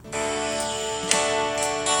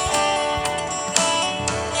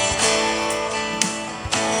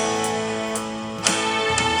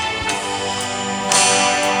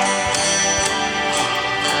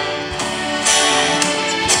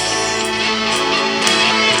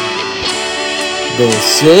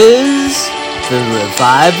This is the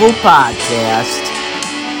Revival Podcast.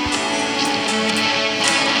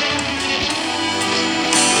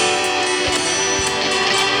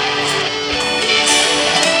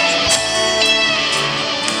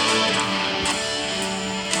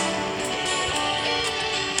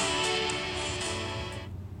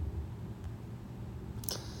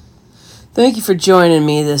 Thank you for joining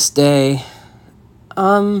me this day.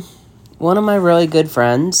 One of my really good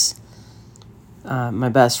friends, my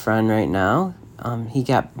best friend right now, he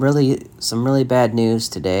got some really bad news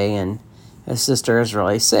today, and his sister is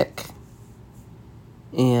really sick.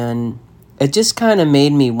 And it just kind of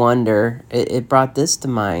made me wonder, it brought this to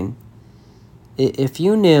mind. If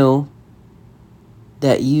you knew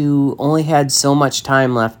that you only had so much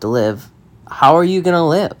time left to live, how are you going to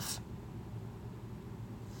live?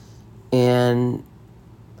 And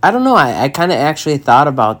I don't know, I kind of actually thought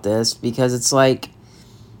about this because it's like,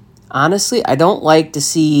 honestly, I don't like to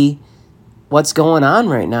see what's going on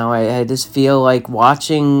right now. I just feel like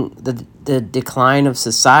watching the decline of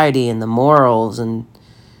society and the morals, and,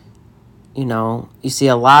 you see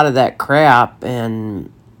a lot of that crap,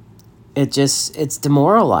 and it's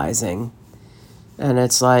demoralizing. And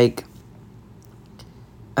it's like,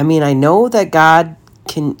 I mean, I know that God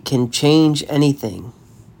can change anything.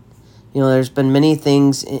 There's been many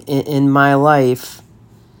things in my life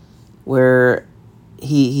where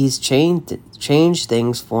he's changed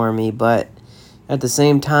things for me, but at the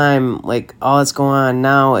same time, like, all that's going on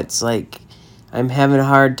now, it's like I'm having a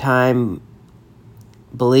hard time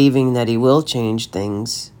believing that he will change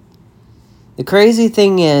things. The crazy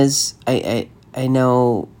thing is, I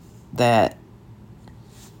know that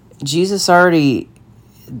Jesus already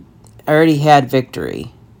had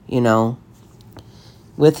victory,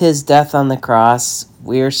 With his death on the cross,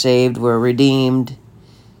 we are saved, we're redeemed,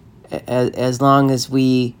 as long as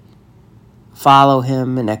we follow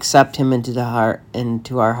him and accept him into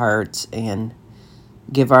our hearts, and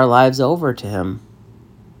give our lives over to him.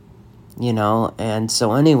 And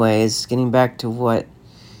so anyways, getting back to what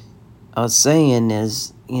I was saying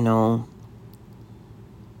is,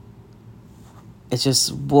 it's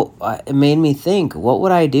just, it made me think, what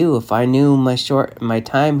would I do if I knew my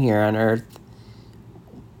time here on earth,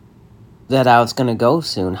 that I was going to go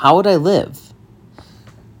soon? How would I live?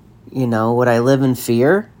 Would I live in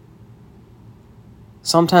fear?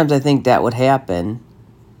 Sometimes I think that would happen.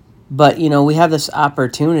 But, we have this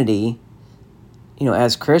opportunity,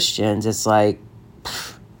 as Christians. It's like,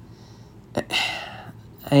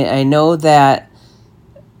 I know that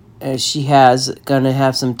she has going to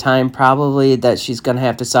have some time probably that she's going to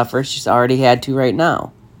have to suffer. She's already had to right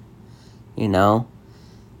now,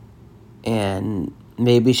 and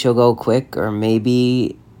maybe she'll go quick, or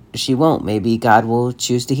maybe she won't. Maybe God will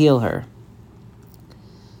choose to heal her.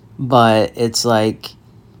 But it's like,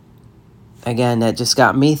 again, that just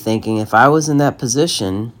got me thinking, if I was in that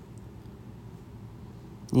position,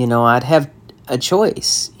 I'd have a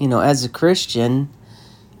choice. As a Christian,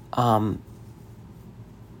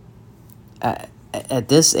 at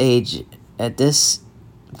this age, at this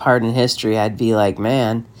part in history, I'd be like,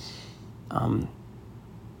 man,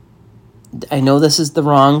 I know this is the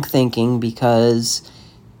wrong thinking, because,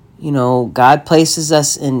 God places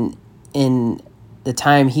us in the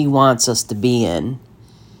time he wants us to be in.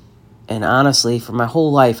 And honestly, for my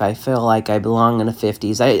whole life, I feel like I belong in the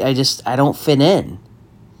 50s. I don't fit in.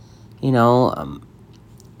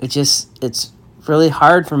 It's really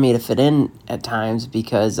hard for me to fit in at times,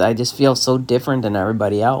 because I just feel so different than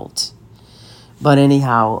everybody else. But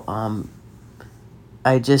anyhow,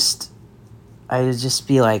 I just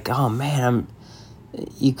be like, oh man,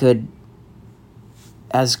 you could,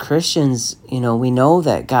 as Christians, we know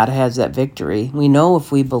that God has that victory. We know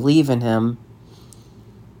if we believe in him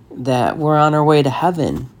that we're on our way to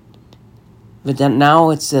heaven. But then now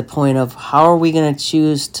it's the point of, how are we going to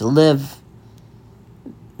choose to live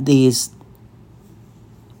these,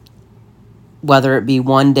 whether it be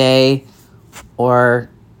one day or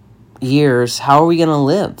years, how are we going to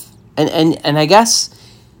live? And I guess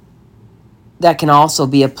that can also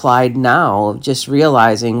be applied now, just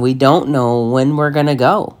realizing we don't know when we're going to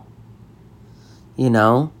go,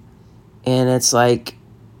 and it's like,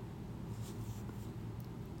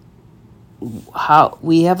 how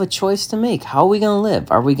we have a choice to make. How are we going to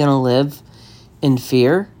live? Are we going to live in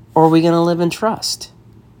fear, or are we going to live in trust?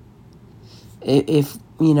 If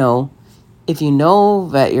you know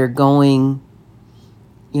that you're going,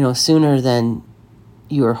 sooner than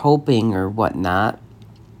you were hoping or whatnot,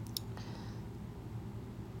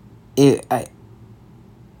 this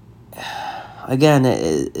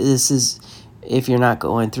is, if you're not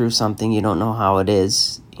going through something, you don't know how it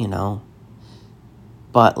is,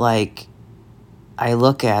 But like, I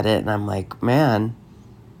look at it and I'm like, man,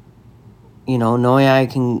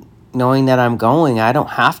 knowing that I'm going, I don't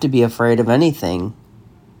have to be afraid of anything,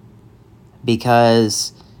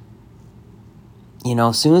 because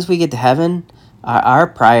as soon as we get to heaven, our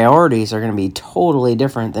priorities are going to be totally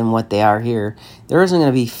different than what they are here. There isn't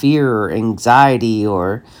going to be fear or anxiety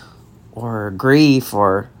or grief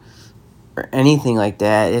or anything like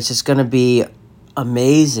that. It's just going to be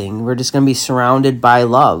amazing. We're just going to be surrounded by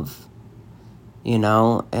love,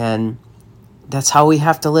 and that's how we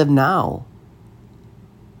have to live now.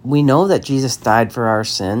 We know that Jesus died for our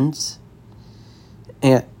sins,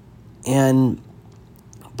 but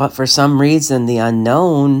for some reason, the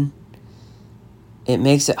unknown, it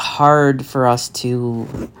makes it hard for us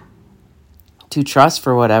to trust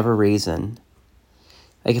for whatever reason.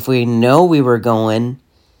 Like, if we know we were going,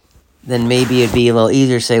 then maybe it'd be a little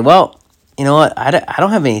easier to say, well, you know what, I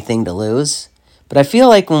don't have anything to lose. But I feel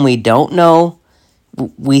like when we don't know,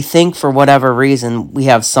 we think for whatever reason we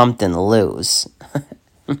have something to lose,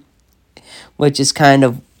 which is kind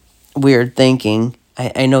of weird thinking.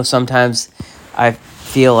 I know sometimes I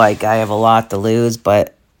feel like I have a lot to lose,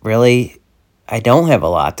 but really, I don't have a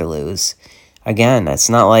lot to lose. Again, it's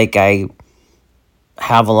not like I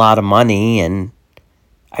have a lot of money and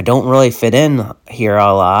I don't really fit in here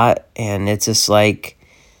a lot. And it's just like,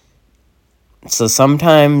 so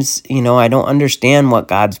sometimes, I don't understand what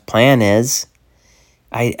God's plan is.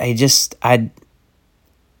 I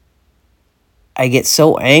get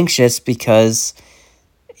so anxious because,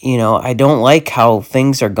 I don't like how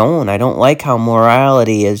things are going. I don't like how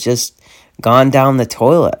morality has just gone down the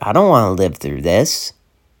toilet. I don't want to live through this,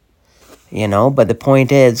 but the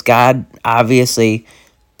point is, God obviously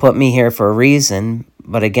put me here for a reason.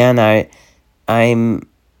 But again, I'm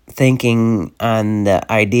thinking on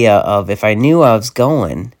the idea of, if I knew I was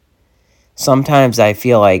going, sometimes I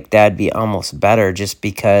feel like that'd be almost better, just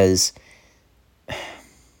because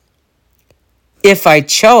if I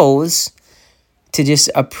chose to just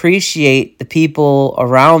appreciate the people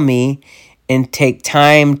around me and take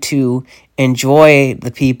time to enjoy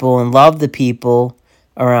the people and love the people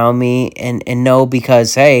around me, and know,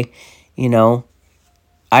 because, hey,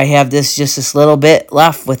 I have this little bit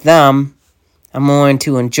left with them, I'm going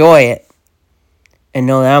to enjoy it and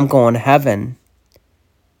know that I'm going to heaven,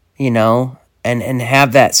 and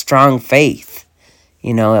have that strong faith,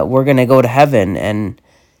 that we're going to go to heaven. And,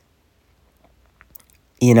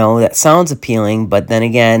 that sounds appealing, but then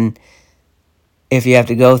again, if you have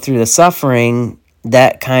to go through the suffering,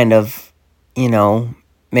 that kind of,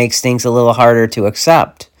 makes things a little harder to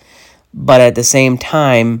accept. But at the same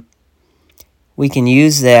time, we can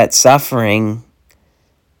use that suffering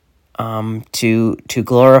to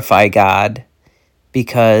glorify God,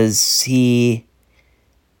 because He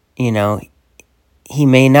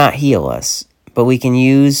may not heal us, but we can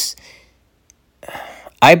use,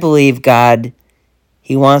 I believe God,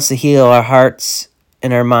 He wants to heal our hearts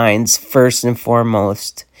and our minds first and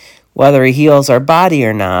foremost. Whether He heals our body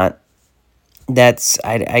or not, that's,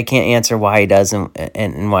 I can't answer why He doesn't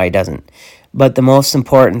and why He doesn't. But the most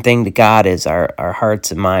important thing to God is our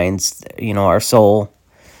hearts and minds, our soul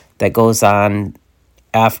that goes on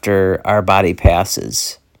after our body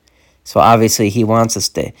passes. So obviously He wants us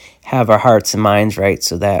to have our hearts and minds right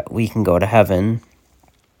so that we can go to heaven.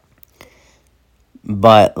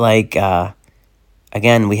 But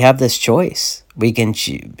again, we have this choice. We can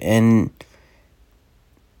and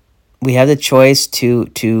we have the choice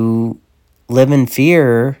to live in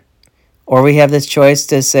fear, or we have this choice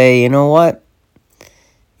to say, you know what?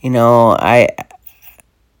 I'm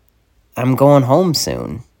going home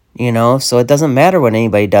soon, so it doesn't matter what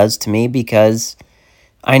anybody does to me, because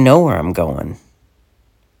I know where I'm going.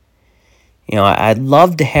 I'd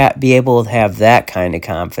love to be able to have that kind of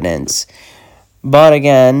confidence. But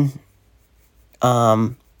again,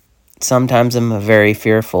 sometimes I'm a very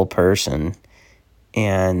fearful person.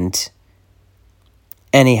 And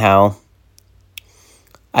anyhow,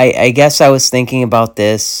 I guess I was thinking about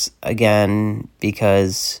this again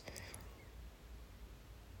because,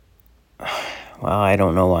 well, I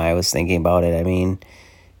don't know why I was thinking about it. I mean,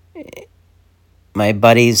 my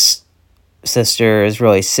buddy's sister is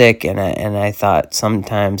really sick, and I thought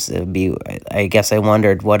sometimes it would be, I guess I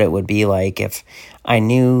wondered what it would be like if I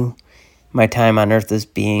knew my time on earth is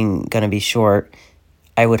going to be short.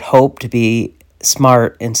 I would hope to be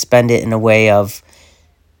smart and spend it in a way of,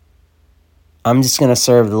 I'm just going to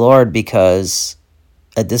serve the Lord, because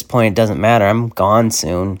at this point it doesn't matter. I'm gone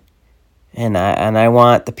soon. And I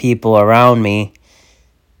want the people around me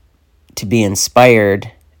to be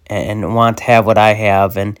inspired and want to have what I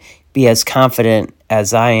have and be as confident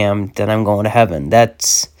as I am, then I'm going to heaven.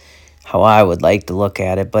 That's how I would like to look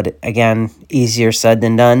at it. But again, easier said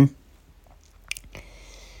than done.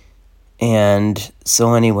 And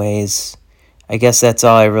so anyways, I guess that's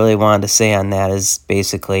all I really wanted to say on that is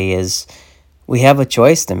we have a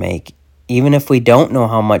choice to make. Even if we don't know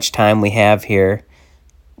how much time we have here,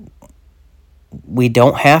 we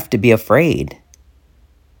don't have to be afraid,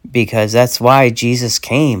 because that's why Jesus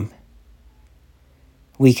came.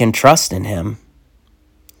 We can trust in him.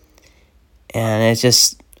 And it's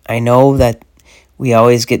just, I know that we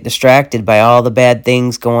always get distracted by all the bad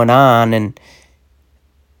things going on,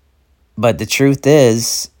 but the truth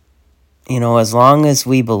is, as long as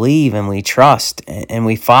we believe and we trust and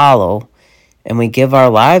we follow and we give our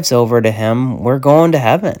lives over to him, we're going to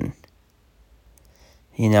heaven.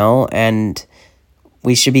 And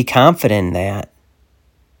we should be confident in that.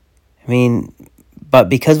 But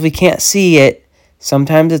because we can't see it,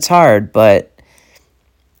 sometimes it's hard. But,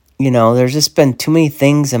 there's just been too many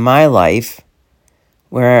things in my life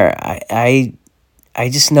where I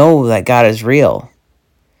just know that God is real.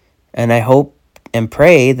 And I hope and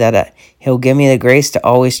pray that he'll give me the grace to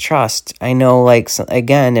always trust. I know,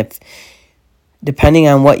 if depending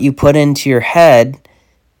on what you put into your head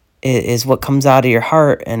is what comes out of your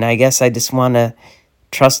heart. And I guess I just want to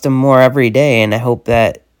trust him more every day. And I hope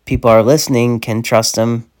that people are listening can trust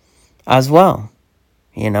him as well,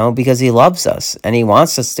 because he loves us and he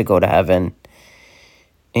wants us to go to heaven.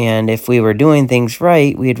 And if we were doing things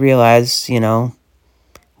right, we'd realize,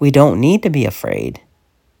 we don't need to be afraid.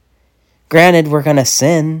 Granted, we're going to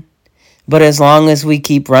sin, but as long as we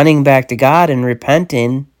keep running back to God and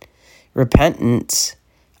repentance,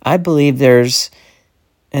 I believe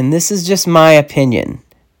and this is just my opinion,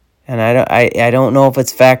 and I don't know if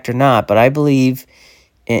it's fact or not, but I believe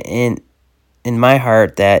in my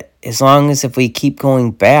heart that as long as if we keep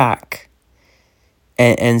going back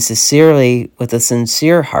and sincerely, with a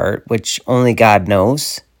sincere heart, which only God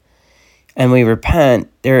knows, and we repent,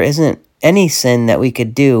 there isn't any sin that we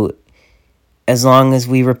could do as long as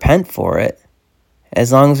we repent for it,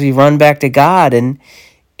 as long as we run back to God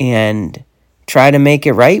and try to make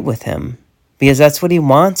it right with him, because that's what he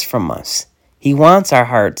wants from us. He wants our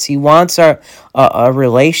hearts. He wants a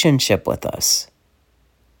relationship with us.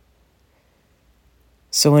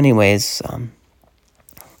 So anyways,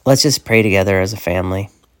 let's just pray together as a family.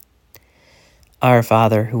 Our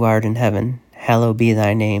Father, who art in heaven, hallowed be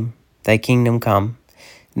thy name. Thy kingdom come,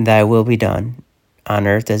 thy will be done, on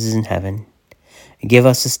earth as it is in heaven. Give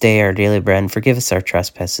us this day our daily bread, and forgive us our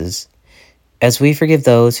trespasses, as we forgive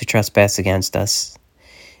those who trespass against us.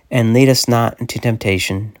 And lead us not into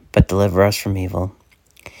temptation, but deliver us from evil.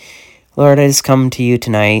 Lord, I just come to you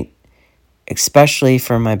tonight, especially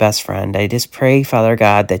for my best friend. I just pray, Father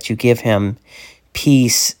God, that you give him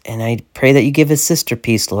peace, and I pray that you give his sister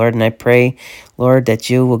peace, Lord. And I pray, Lord, that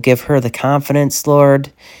you will give her the confidence,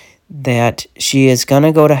 Lord, that she is going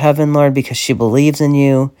to go to heaven, Lord, because she believes in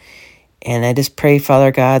you. And I just pray,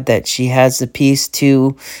 Father God, that she has the peace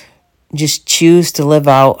to just choose to live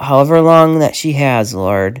out however long that she has,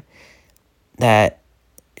 Lord, that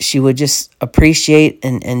she would just appreciate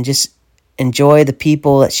and just enjoy the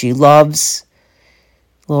people that she loves,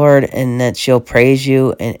 Lord, and that she'll praise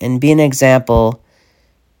you and be an example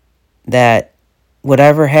that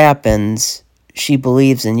whatever happens, she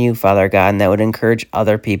believes in you, Father God, and that would encourage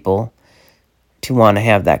other people to want to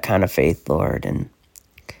have that kind of faith, Lord. And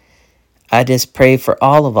I just pray for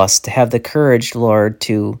all of us to have the courage, Lord,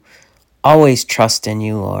 to always trust in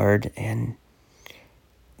you, Lord. And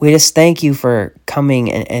we just thank you for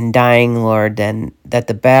coming and dying, Lord, and that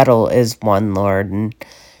the battle is won, Lord. And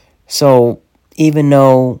so even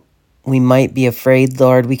though we might be afraid,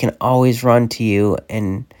 Lord, we can always run to you,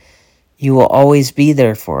 and you will always be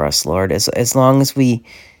there for us, Lord, as long as we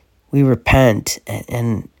repent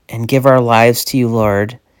and give our lives to you,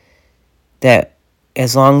 Lord, that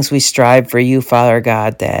as long as we strive for you, Father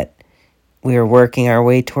God, that we are working our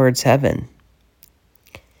way towards heaven.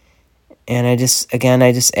 And I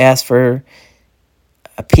just ask for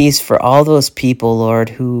a peace for all those people, Lord,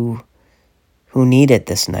 who need it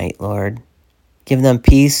this night, Lord. Give them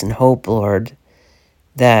peace and hope, Lord,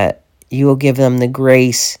 that you will give them the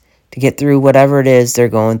grace to get through whatever it is they're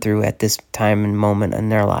going through at this time and moment in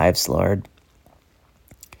their lives, Lord.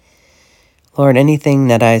 Lord, anything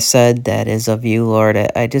that I said that is of you, Lord,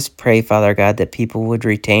 I just pray, Father God, that people would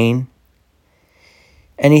retain.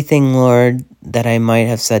 Anything, Lord, that I might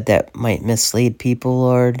have said that might mislead people,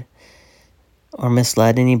 Lord, or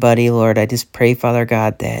misled anybody, Lord, I just pray, Father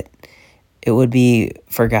God, that it would be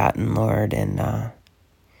forgotten, Lord. And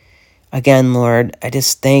again, Lord, I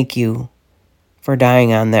just thank you for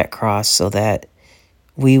dying on that cross so that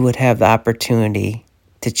we would have the opportunity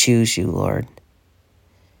to choose you, Lord.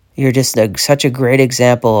 You're just such a great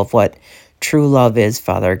example of what true love is,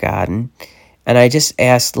 Father God. And I just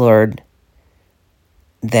ask, Lord,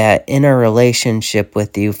 that in our relationship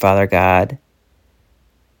with you, Father God,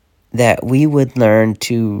 that we would learn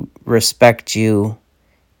to respect you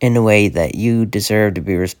in a way that you deserve to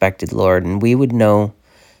be respected, Lord, and we would know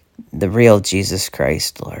the real Jesus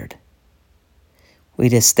Christ, Lord. We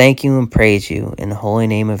just thank you and praise you in the holy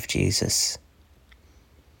name of Jesus.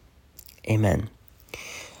 Amen.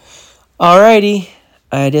 Alrighty,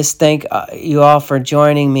 I just thank you all for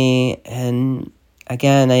joining me, and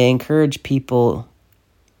again, I encourage people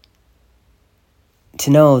to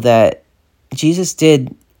know that Jesus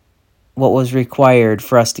did what was required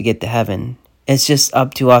for us to get to heaven. It's just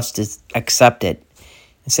up to us to accept it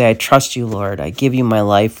and say, I trust you, Lord. I give you my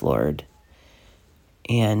life, Lord.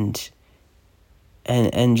 And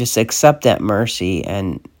just accept that mercy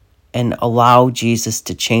and allow Jesus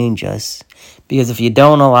to change us. Because if you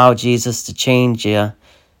don't allow Jesus to change you,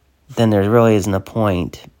 then there really isn't a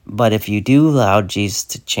point. But if you do allow Jesus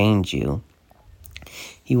to change you,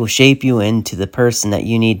 he will shape you into the person that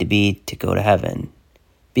you need to be to go to heaven.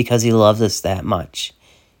 Because he loves us that much.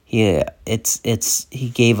 He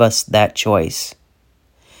gave us that choice.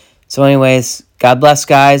 So anyways, God bless,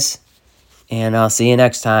 guys, and I'll see you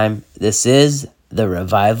next time. This is the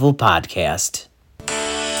Revival Podcast.